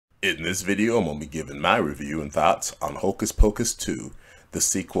In this video, I'm going to be giving my review and thoughts on Hocus Pocus 2, the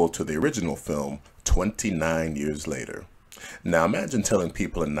sequel to the original film 29 years later. Now imagine telling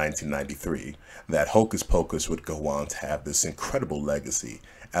people in 1993 that Hocus Pocus would go on to have this incredible legacy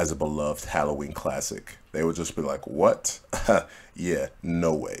as a beloved Halloween classic. They would just be like, what? Yeah,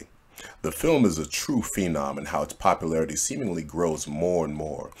 no way. The film is a true phenom in how its popularity seemingly grows more and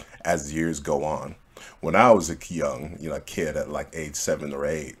more as years go on. When I was a young, kid at like age 7 or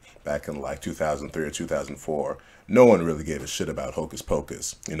 8, back in like 2003 or 2004, no one really gave a shit about Hocus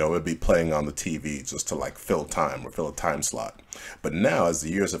Pocus. It'd be playing on the TV just to like fill time or fill a time slot. But now, as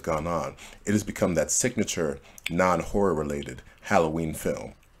the years have gone on, it has become that signature non-horror related Halloween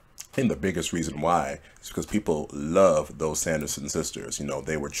film. And the biggest reason why is because people love those Sanderson sisters.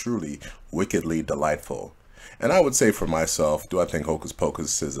 They were truly wickedly delightful. And I would say for myself, do I think Hocus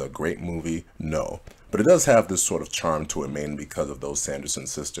Pocus is a great movie? No. But it does have this sort of charm to it, mainly because of those Sanderson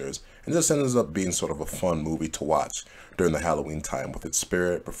sisters. And just ends up being sort of a fun movie to watch during the Halloween time with its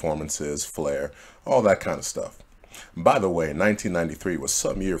spirit, performances, flair, all that kind of stuff. By the way, 1993 was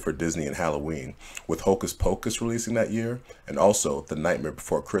some year for Disney and Halloween, with Hocus Pocus releasing that year, and also The Nightmare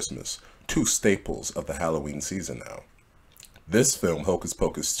Before Christmas, two staples of the Halloween season now. This film, Hocus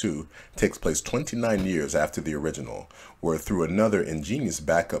Pocus 2, takes place 29 years after the original, where through another ingenious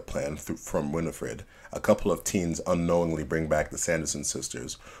backup plan from Winifred, a couple of teens unknowingly bring back the Sanderson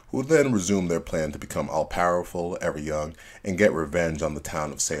sisters, who then resume their plan to become all-powerful, ever-young, and get revenge on the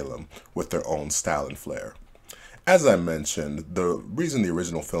town of Salem with their own style and flair. As I mentioned, the reason the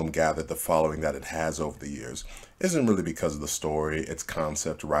original film gathered the following that it has over the years isn't really because of the story, its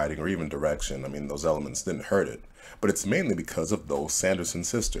concept, writing, or even direction. I mean, those elements didn't hurt it. But it's mainly because of those Sanderson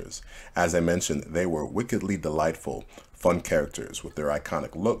sisters. As I mentioned, they were wickedly delightful, fun characters with their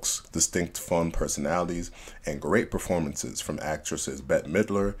iconic looks, distinct fun personalities, and great performances from actresses Bette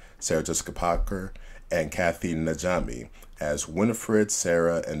Midler, Sarah Jessica Parker, and Kathy Najimy as Winifred,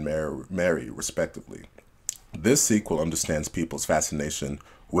 Sarah, and Mary, respectively. This sequel understands people's fascination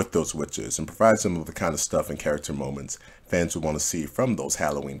with those witches and provides them with the kind of stuff and character moments fans would want to see from those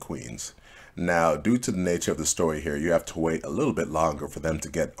Halloween queens. Now, due to the nature of the story here, you have to wait a little bit longer for them to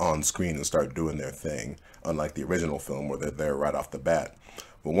get on screen and start doing their thing, unlike the original film where they're there right off the bat.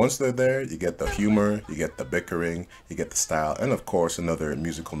 But once they're there, you get the humor, you get the bickering, you get the style, and of course another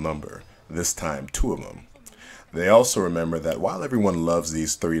musical number, this time two of them. They also remember that while everyone loves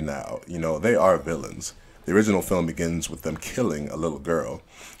these three now, they are villains. The original film begins with them killing a little girl,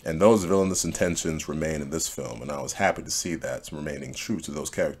 and those villainous intentions remain in this film, and I was happy to see that remaining true to those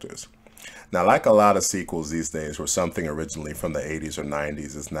characters. Now, like a lot of sequels these days where something originally from the 80s or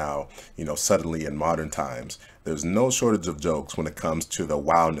 90s is now, suddenly in modern times, there's no shortage of jokes when it comes to the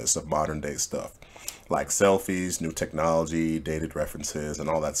wowness of modern day stuff, like selfies, new technology, dated references, and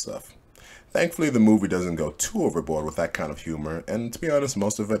all that stuff. Thankfully, the movie doesn't go too overboard with that kind of humor, and to be honest,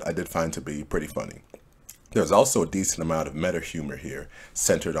 most of it I did find to be pretty funny. There's also a decent amount of meta humor here,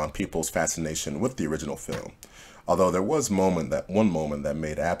 centered on people's fascination with the original film. Although there was one moment that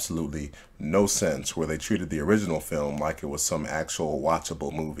made absolutely no sense where they treated the original film like it was some actual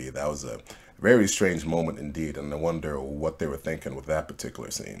watchable movie. That was a very strange moment indeed, and I wonder what they were thinking with that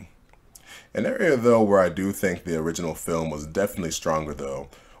particular scene. An area though where I do think the original film was definitely stronger though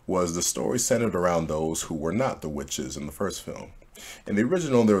was the story centered around those who were not the witches in the first film. In the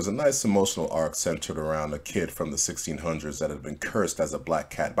original, there was a nice emotional arc centered around a kid from the 1600s that had been cursed as a black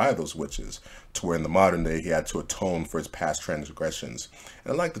cat by those witches, to where in the modern day he had to atone for his past transgressions.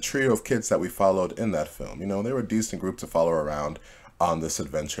 And like the trio of kids that we followed in that film, they were a decent group to follow around on this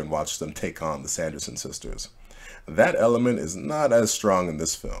adventure and watch them take on the Sanderson sisters. That element is not as strong in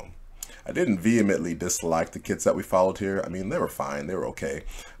this film. I didn't vehemently dislike the kids that we followed here. I mean, they were fine, they were okay,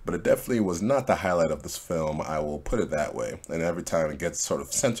 but it definitely was not the highlight of this film, I will put it that way. And every time it gets sort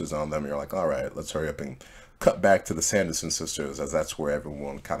of centers on them, you're like, all right, let's hurry up and cut back to the Sanderson sisters, as that's where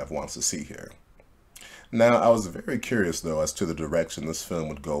everyone kind of wants to see here. Now, I was very curious, though, as to the direction this film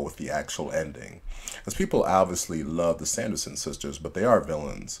would go with the actual ending, as people obviously love the Sanderson sisters, but they are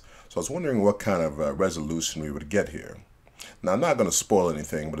villains, so I was wondering what kind of resolution we would get here. Now, I'm not going to spoil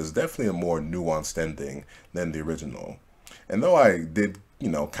anything, but it's definitely a more nuanced ending than the original. And though I did,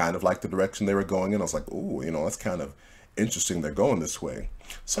 kind of like the direction they were going in, I was like, ooh, that's kind of interesting they're going this way.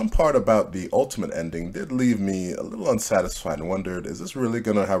 Some part about the ultimate ending did leave me a little unsatisfied and wondered, is this really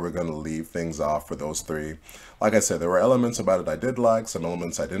how we're going to leave things off for those three? Like I said, there were elements about it I did like, some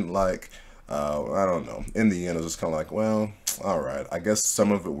elements I didn't like. I don't know. In the end, it was just kind of like, well, all right. I guess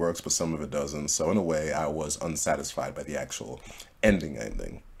some of it works, but some of it doesn't. So in a way, I was unsatisfied by the actual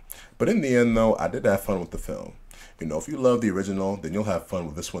ending. But in the end, though, I did have fun with the film. You know, if you love the original, then you'll have fun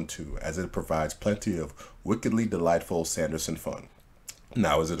with this one too, as it provides plenty of wickedly delightful Sanderson fun.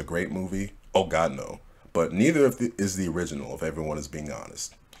 Now, is it a great movie? Oh God, no. But neither is the original, if everyone is being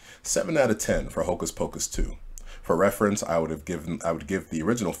honest. 7 out of 10 for Hocus Pocus 2. For reference, I would give the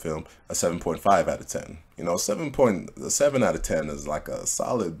original film a 7.5 out of 10. You know, 7 out of 10 is like a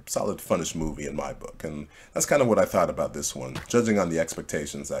solid funnish movie in my book, and that's kind of what I thought about this one, judging on the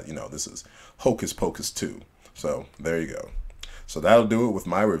expectations that, you know, this is Hocus Pocus 2. So there you go. So that'll do it with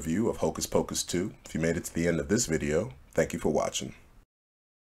my review of Hocus Pocus 2. If you made it to the end of this video, thank you for watching.